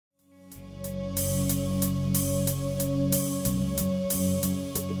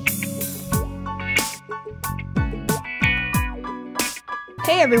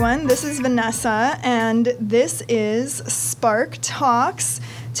Hey everyone, this is Vanessa, and this is Spark Talks.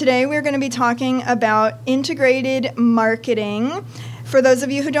 Today we're going to be talking about integrated marketing. For those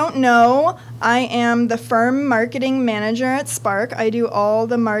of you who don't know, I am the firm marketing manager at Spark. I do all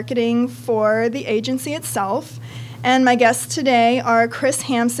the marketing for the agency itself. And my guests today are Chris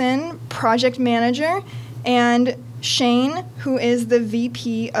Hampson, project manager, and Shane, who is the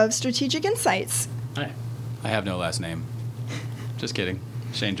VP of Strategic Insights. Hi. I have no last name. Just kidding.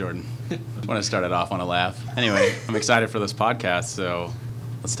 Shane Jordan. I want to start it off on a laugh. Anyway, I'm excited for this podcast, so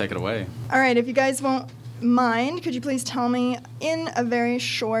let's take it away. All right, if you guys won't mind, could you please tell me in a very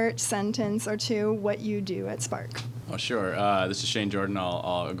short sentence or two what you do at Spark? Oh, sure. This is Shane Jordan.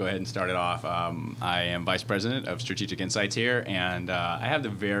 I'll go ahead and start it off. I am Vice President of Strategic Insights here, and I have the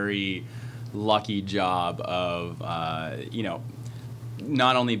very lucky job of,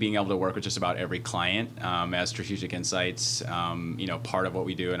 not only being able to work with just about every client. As Strategic Insights, part of what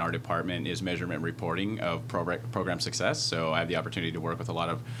we do in our department is measurement reporting of program success. So I have the opportunity to work with a lot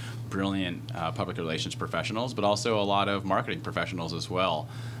of brilliant public relations professionals, but also a lot of marketing professionals as well,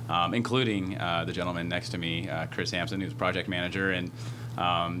 including the gentleman next to me, Chris Hampson, who's project manager. And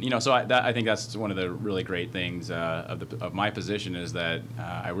so I think that's one of the really great things of my position is that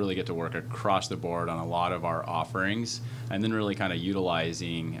I really get to work across the board on a lot of our offerings, and then really kind of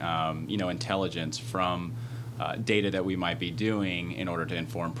utilizing intelligence from data that we might be doing in order to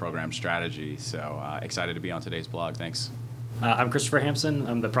inform program strategy. So excited to be on today's blog. Thanks. I'm Christopher Hampson.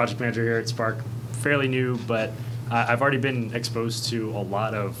 I'm the project manager here at Spark. Fairly new, but I've already been exposed to a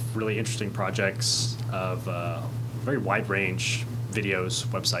lot of really interesting projects of very wide range. Videos,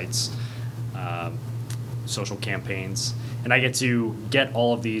 websites, social campaigns, and I get to get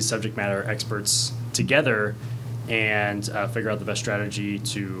all of these subject matter experts together and figure out the best strategy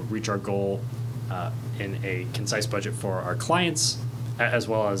to reach our goal in a concise budget for our clients, as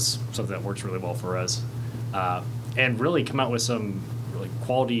well as something that works really well for us, and really come out with some really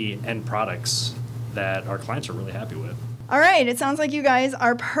quality end products that our clients are really happy with. All right, it sounds like you guys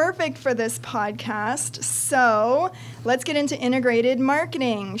are perfect for this podcast. So let's get into integrated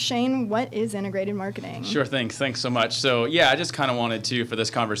marketing. Shane, what is integrated marketing? Sure thing. Thanks so much. So I just kind of wanted to, for this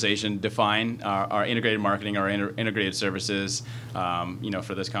conversation, define our integrated marketing, our integrated services,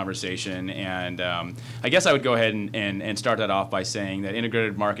 for this conversation. And I guess I would go ahead and start that off by saying that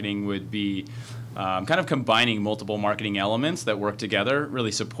integrated marketing would be kind of combining multiple marketing elements that work together,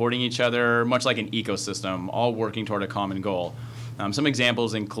 really supporting each other, much like an ecosystem, all working toward a common goal. Some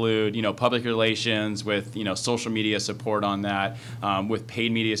examples include, public relations with, social media support on that, with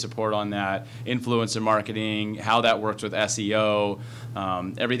paid media support on that, influencer marketing, how that works with SEO,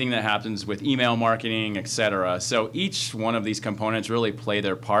 everything that happens with email marketing, etc. So each one of these components really play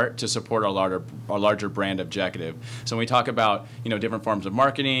their part to support our larger brand objective. So when we talk about, different forms of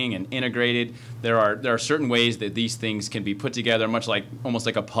marketing and integrated, there are certain ways that these things can be put together, almost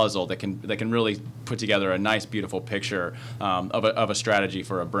like a puzzle that can really put together a nice, beautiful picture of a strategy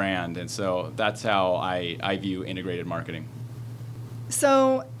for a brand. And so that's how I view integrated marketing.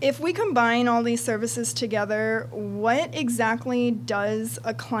 So if we combine all these services together, what exactly does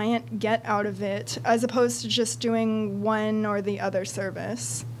a client get out of it as opposed to just doing one or the other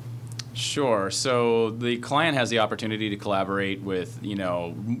service? Sure. So the client has the opportunity to collaborate with,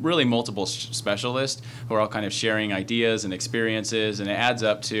 really multiple specialists who are all kind of sharing ideas and experiences, and it adds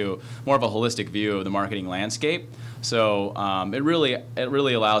up to more of a holistic view of the marketing landscape. So it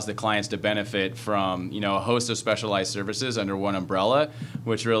really allows the clients to benefit from, a host of specialized services under one umbrella,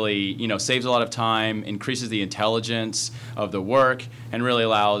 which really, saves a lot of time, increases the intelligence of the work, and really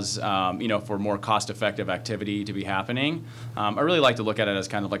allows, for more cost-effective activity to be happening. I really like to look at it as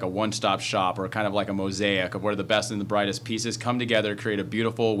kind of like a one-stop shop, or kind of like a mosaic of where the best and the brightest pieces come together, create a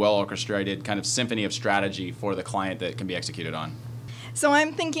beautiful, well-orchestrated kind of symphony of strategy for the client that can be executed on. So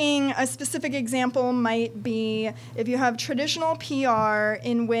I'm thinking a specific example might be if you have traditional PR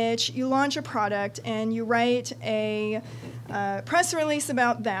in which you launch a product and you write a press release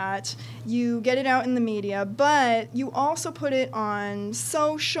about that, you get it out in the media, but you also put it on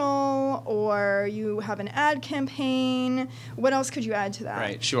social, or you have an ad campaign. What else could you add to that?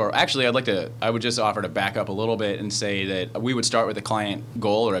 Right, sure. Actually, I would just offer to back up a little bit and say that we would start with the client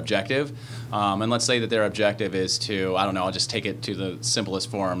goal or objective. And let's say that their objective is to, I'll just take it to the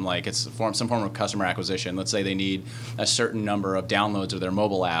simplest form, like it's some form of customer acquisition. Let's say they need a certain number of downloads of their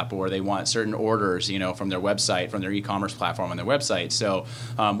mobile app, or they want certain orders, from their website, from their e-commerce platform, platform on their website. So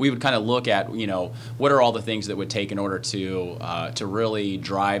we would kind of look at, what are all the things that would take in order to really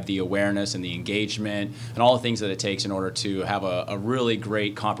drive the awareness and the engagement and all the things that it takes in order to have a really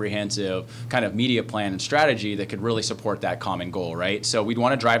great comprehensive kind of media plan and strategy that could really support that common goal, right? So we'd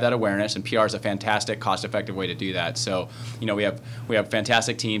want to drive that awareness, and PR is a fantastic, cost-effective way to do that. So, we have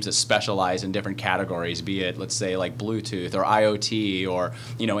fantastic teams that specialize in different categories, be it, let's say, like Bluetooth or IoT or,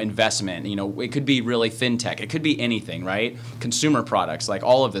 investment. It could be really fintech. It could be anything, right? Consumer products, like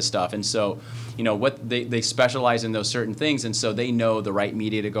all of this stuff. And so, what they specialize in those certain things, and so they know the right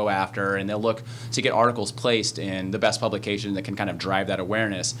media to go after, and they'll look to get articles placed in the best publication that can kind of drive that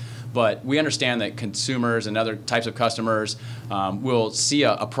awareness. But we understand that consumers and other types of customers will see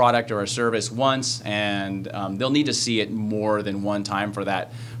a product or a service once, and they'll need to see it more than one time for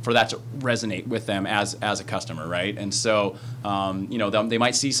that to resonate with them as a customer, right? And so, they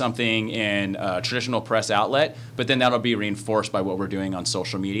might see something in a traditional press outlet, but then that'll be reinforced by what we're doing on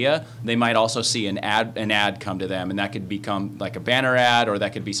social media. They might also see an ad come to them, and that could become like a banner ad, or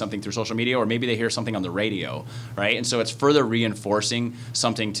that could be something through social media, or maybe they hear something on the radio, right? And so it's further reinforcing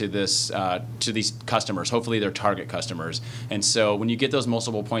something to these customers. Hopefully, they're target customers. And so when you get those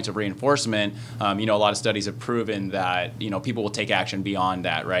multiple points of reinforcement, a lot of studies have proven that people will take action beyond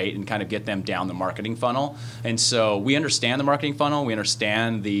that, right, and kind of get them down the marketing funnel. And so we understand the marketing funnel. We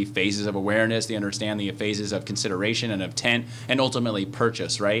understand the phases of awareness. We understand the phases of consideration and intent, and ultimately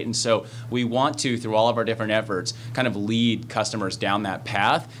purchase, right? And so we want to, through all of our different efforts, kind of lead customers down that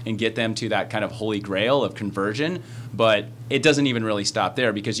path and get them to that kind of holy grail of conversion. But it doesn't even really stop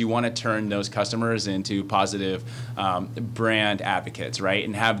there, because you want to turn those customers into positive brand advocates, right?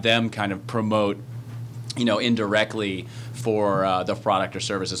 And have them kind of promote indirectly for the product or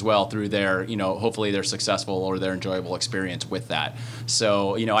service as well through their, hopefully their successful or their enjoyable experience with that.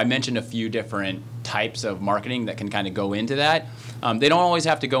 So, I mentioned a few different types of marketing that can kind of go into that. They don't always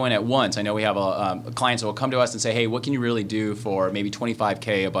have to go in at once. I know we have clients that will come to us and say, hey, what can you really do for maybe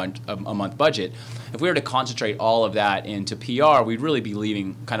 $25K a month budget? If we were to concentrate all of that into PR, we'd really be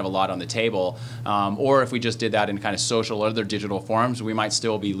leaving kind of a lot on the table. Or if we just did that in kind of social or other digital forums, we might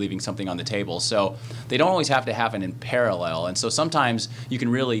still be leaving something on the table. So they don't always have to happen in parallel. And so sometimes you can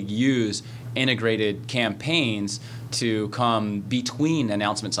really use integrated campaigns to come between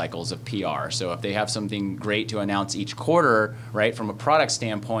announcement cycles of PR. So if they have something great to announce each quarter, right, from a product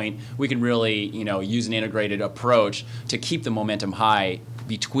standpoint, we can really, use an integrated approach to keep the momentum high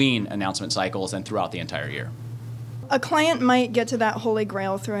between announcement cycles and throughout the entire year. A client might get to that holy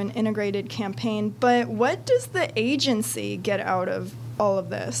grail through an integrated campaign, but what does the agency get out of all of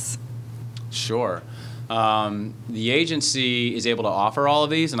this? Sure. The agency is able to offer all of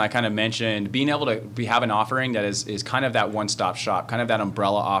these, and I kind of mentioned being able to have an offering that is kind of that one-stop shop, kind of that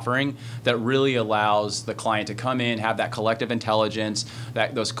umbrella offering that really allows the client to come in, have that collective intelligence,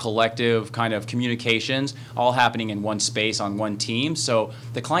 those collective kind of communications all happening in one space on one team. So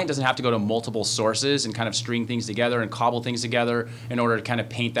the client doesn't have to go to multiple sources and kind of string things together and cobble things together in order to kind of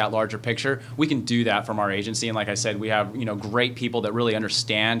paint that larger picture. We can do that from our agency, and like I said, we have great people that really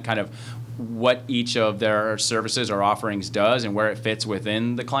understand kind of what each of their services or offerings does and where it fits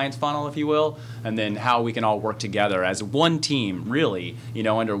within the client's funnel, if you will, and then how we can all work together as one team, really,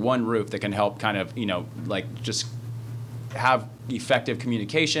 under one roof that can help kind of, just have effective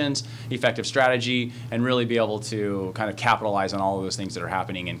communications, effective strategy, and really be able to kind of capitalize on all of those things that are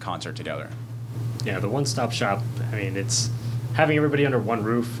happening in concert together. Yeah, the one-stop shop, it's having everybody under one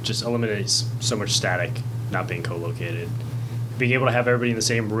roof just eliminates so much static, not being co-located. Being able to have everybody in the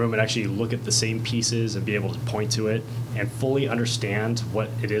same room and actually look at the same pieces and be able to point to it and fully understand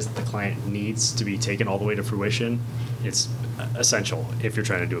what it is that the client needs to be taken all the way to fruition, it's essential if you're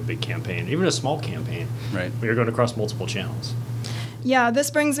trying to do a big campaign, even a small campaign, right, where you're going across multiple channels. Yeah, this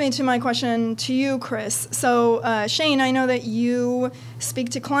brings me to my question to you, Chris. So, Shane, I know that you speak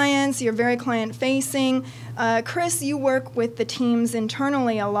to clients, you're very client-facing. Chris, you work with the teams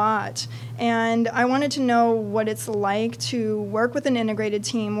internally a lot, and I wanted to know what it's like to work with an integrated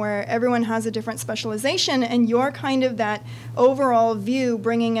team where everyone has a different specialization, and you're kind of that overall view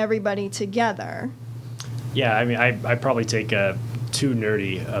bringing everybody together. Yeah, I probably take too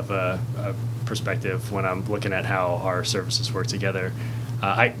nerdy of a perspective when I'm looking at how our services work together.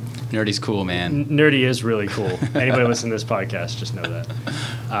 Nerdy's cool, man. Nerdy is really cool. Anybody listening to this podcast, just know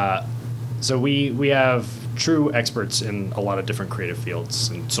that. So we have true experts in a lot of different creative fields,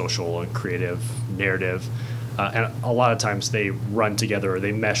 and social and creative, narrative, and a lot of times they run together or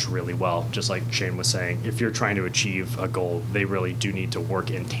they mesh really well. Just like Shane was saying, if you're trying to achieve a goal, they really do need to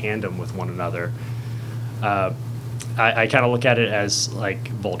work in tandem with one another. I kind of look at it as like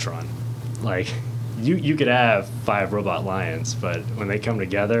Voltron. Like, you could have 5 robot lions, but when they come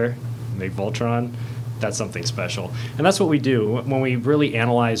together, make Voltron, that's something special. And that's what we do when we really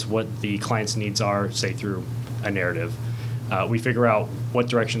analyze what the client's needs are, say through a narrative. We figure out what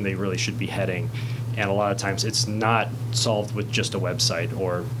direction they really should be heading. And a lot of times it's not solved with just a website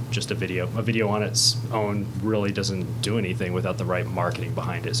or just a video. A video on its own really doesn't do anything without the right marketing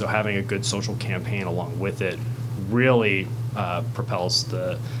behind it. So having a good social campaign along with it really propels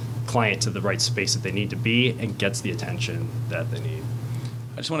the client to the right space that they need to be and gets the attention that they need.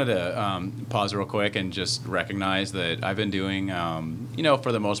 I just wanted to pause real quick and just recognize that I've been doing,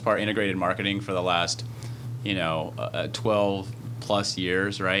 for the most part, integrated marketing for the last, 12 plus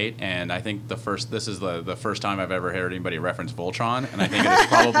years, right? And I think this is the first time I've ever heard anybody reference Voltron, and I think it is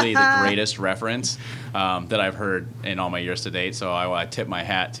probably the greatest reference that I've heard in all my years to date. So I tip my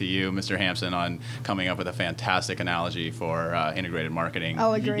hat to you, Mr. Hampson, on coming up with a fantastic analogy for integrated marketing.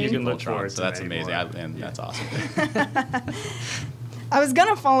 I'll agree. You can look Voltron, forward so to that's many amazing, more. that's awesome. I was going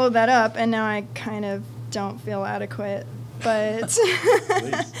to follow that up, and now I kind of don't feel adequate. But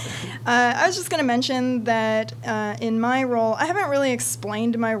I was just going to mention that in my role, I haven't really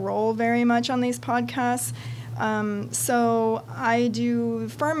explained my role very much on these podcasts. So I do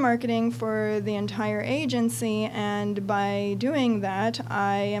firm marketing for the entire agency, and by doing that,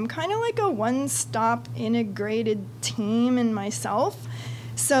 I am kind of like a one-stop integrated team in myself.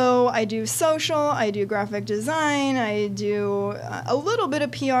 So I do social, I do graphic design, I do a little bit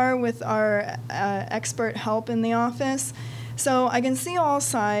of PR with our expert help in the office. So I can see all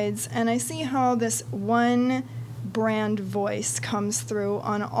sides, and I see how this one brand voice comes through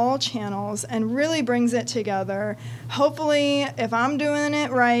on all channels and really brings it together. Hopefully, if I'm doing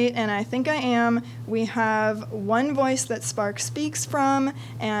it right, and I think I am, we have one voice that Spark speaks from,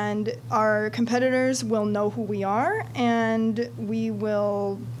 and our competitors will know who we are, and we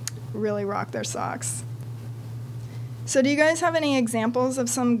will really rock their socks. So do you guys have any examples of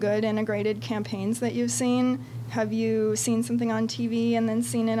some good integrated campaigns that you've seen? Have you seen something on TV and then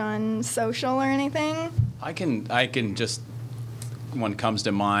seen it on social or anything? I can just, one comes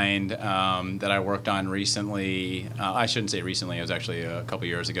to mind that I worked on recently. I shouldn't say recently, it was actually a couple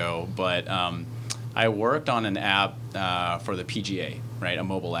years ago, but I worked on an app for the PGA, right, a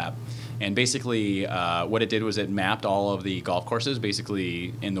mobile app. And basically what it did was it mapped all of the golf courses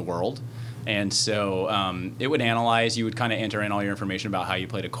basically in the world. And so it would analyze, you would kind of enter in all your information about how you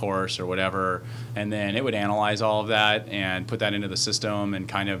played a course or whatever, and then it would analyze all of that and put that into the system and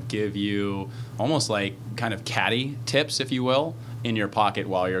kind of give you almost like kind of caddy tips, if you will, in your pocket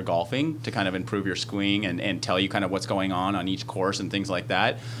while you're golfing to kind of improve your swing and tell you kind of what's going on each course and things like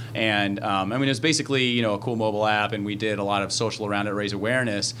that. And I mean, it was basically, a cool mobile app, and we did a lot of social around it, raise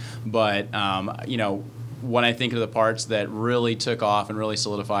awareness, but, when I think of the parts that really took off and really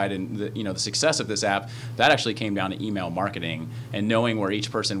solidified and the success of this app, that actually came down to email marketing and knowing where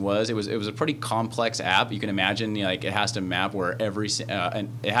each person was. It was a pretty complex app. You can imagine it has to map where and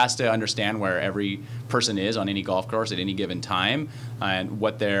it has to understand where every person is on any golf course at any given time and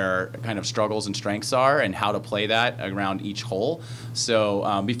what their kind of struggles and strengths are and how to play that around each hole.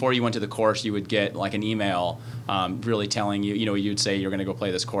 So before you went to the course, you would get like an email really telling you, you'd say you're going to go play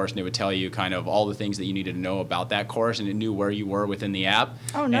this course, and it would tell you kind of all the things that you needed to know about that course, and it knew where you were within the app.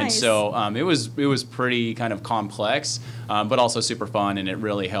 Oh, nice. And so it was pretty kind of complex, but also super fun, and it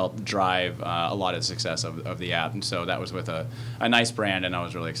really helped drive a lot of the success of the app. And so that was with a nice brand, and I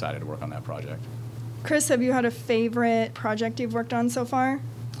was really excited to work on that project. Chris, have you had a favorite project you've worked on so far?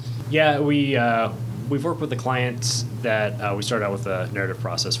 Yeah, we've worked with the clients that we started out with a narrative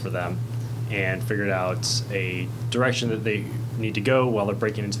process for them and figured out a direction that they need to go while they're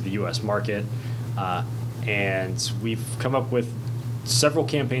breaking into the U.S. market. And we've come up with several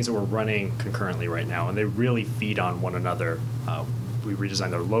campaigns that we're running concurrently right now, and they really feed on one another. We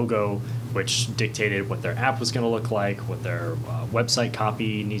redesigned their logo, which dictated what their app was going to look like, what their website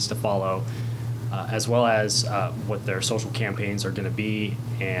copy needs to follow, as well as what their social campaigns are going to be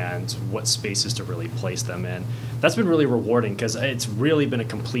and what spaces to really place them in. That's been really rewarding because it's really been a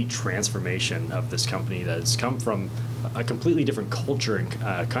complete transformation of this company that has come from a completely different culture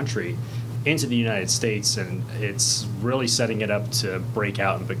and country into the United States, and it's really setting it up to break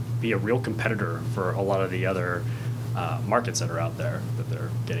out and be a real competitor for a lot of the other markets that are out there that they're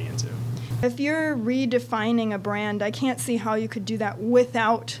getting into. If you're redefining a brand, I can't see how you could do that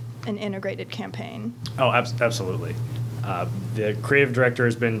without an integrated campaign. Oh, absolutely. The creative director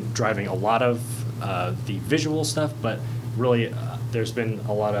has been driving a lot of the visual stuff, but really there's been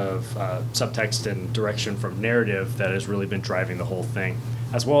a lot of subtext and direction from narrative that has really been driving the whole thing,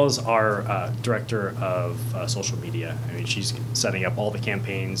 as well as our director of social media. I mean, she's setting up all the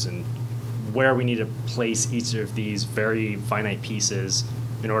campaigns and where we need to place each of these very finite pieces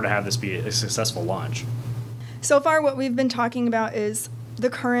in order to have this be a successful launch. So far, what we've been talking about is the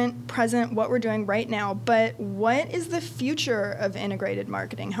current, present, what we're doing right now, but what is the future of integrated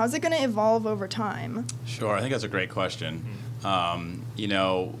marketing? How's it going to evolve over time? Sure, I think that's a great question.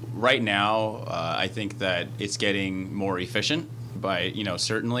 Right now, I think that it's getting more efficient by,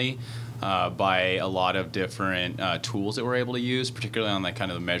 certainly by a lot of different tools that we're able to use, particularly on that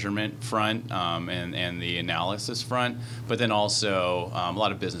kind of the measurement front and the analysis front, but then also a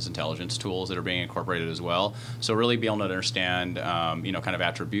lot of business intelligence tools that are being incorporated as well. So really be able to understand, kind of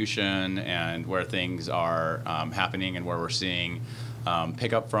attribution and where things are happening and where we're seeing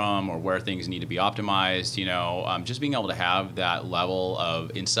pick up from, or where things need to be optimized. Just being able to have that level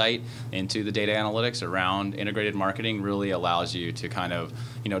of insight into the data analytics around integrated marketing really allows you to kind of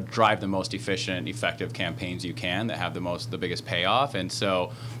drive the most efficient, effective campaigns you can that have the biggest payoff. And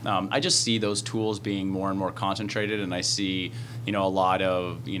so I just see those tools being more and more concentrated, and I see a lot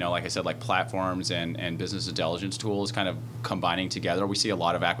of like I said, like platforms and business intelligence tools kind of combining together. We see a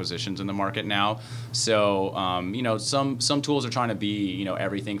lot of acquisitions in the market now. So some tools are trying to be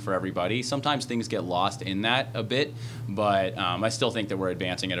everything for everybody. Sometimes things get lost in that a bit, but I still think that we're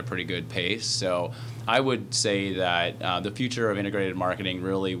advancing at a pretty good pace. So I would say that the future of integrated marketing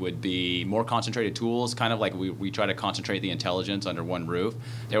really would be more concentrated tools, kind of like we try to concentrate the intelligence under one roof.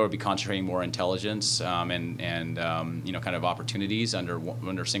 They would be concentrating more intelligence and kind of opportunities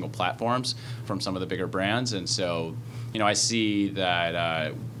under single platforms from some of the bigger brands. And so I see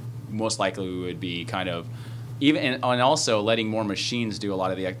that most likely we would be kind of and also letting more machines do a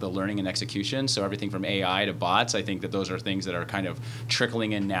lot of the learning and execution. So everything from AI to bots, I think that those are things that are kind of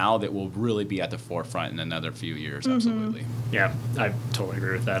trickling in now that will really be at the forefront in another few years. Mm-hmm. Absolutely. Yeah, I totally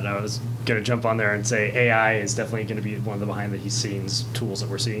agree with that. And I was going to jump on there and say AI is definitely going to be one of the behind the scenes tools that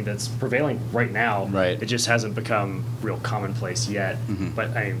we're seeing that's prevailing right now. Right. It just hasn't become real commonplace yet. Mm-hmm.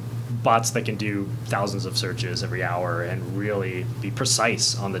 But bots that can do thousands of searches every hour and really be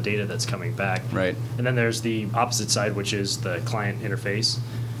precise on the data that's coming back. Right. And then there's the opposite side, which is the client interface.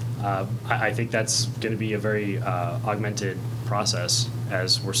 I think that's going to be a very augmented process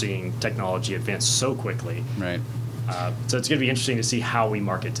as we're seeing technology advance so quickly. Right. So it's going to be interesting to see how we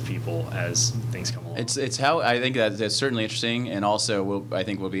market to people as things come along. It's how I think that's certainly interesting, and also I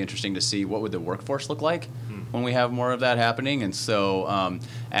think will be interesting to see what would the workforce look like when we have more of that happening. And so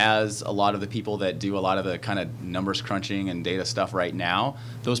as a lot of the people that do a lot of the kind of numbers crunching and data stuff right now,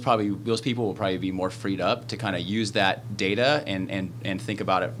 those people will probably be more freed up to kind of use that data and think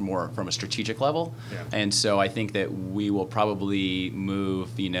about it more from a strategic level. Yeah. And so I think that we will probably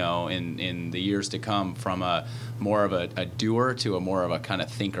move, in the years to come from a more of a doer to a more of a kind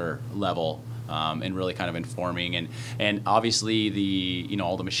of thinker level. And really kind of informing, and obviously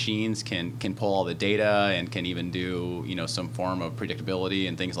all the machines can pull all the data and can even do some form of predictability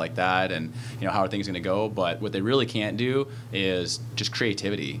and things like that, and how are things going to go. But what they really can't do is just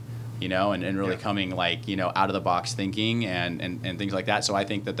creativity, and really coming out of the box thinking and things like that. So I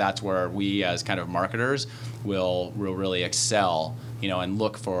think that that's where we as kind of marketers will really excel. And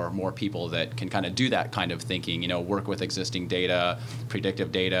look for more people that can kind of do that kind of thinking, work with existing data,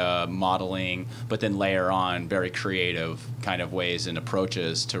 predictive data, modeling, but then layer on very creative kind of ways and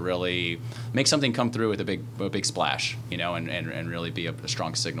approaches to really make something come through with a big splash, and really be a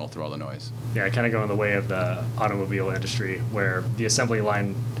strong signal through all the noise. Yeah, I kind of go in the way of the automobile industry, where the assembly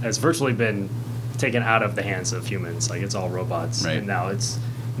line has virtually been taken out of the hands of humans. Like, it's all robots. Right. And now it's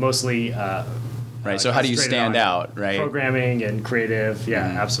mostly... Right. So how do you stand out, right? Programming and creative,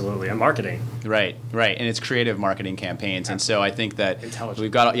 absolutely, and marketing. Right. And it's creative marketing campaigns, and so I think that intelligent.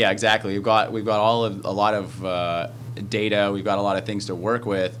 Exactly. We've got a lot of data. We've got a lot of things to work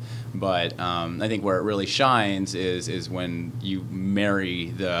with, but I think where it really shines is when you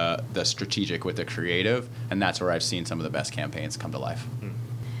marry the strategic with the creative, and that's where I've seen some of the best campaigns come to life.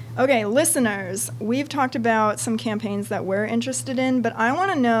 Okay, listeners, we've talked about some campaigns that we're interested in, but I want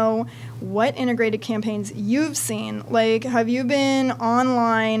to know what integrated campaigns you've seen. Like, have you been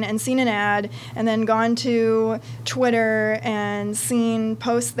online and seen an ad and then gone to Twitter and seen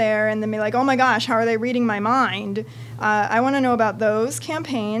posts there and then be like, oh my gosh, how are they reading my mind? I want to know about those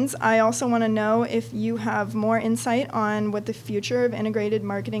campaigns. I also want to know if you have more insight on what the future of integrated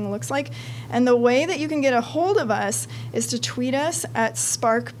marketing looks like. And the way that you can get a hold of us is to tweet us at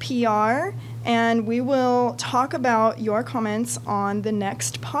SparkPR, and we will talk about your comments on the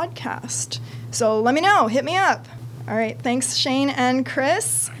next podcast. So let me know. Hit me up. All right. Thanks, Shane and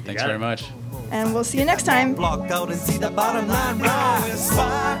Chris. Thanks very much. And we'll see you next time. Block out and see the bottom line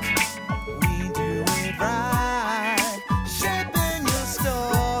rise.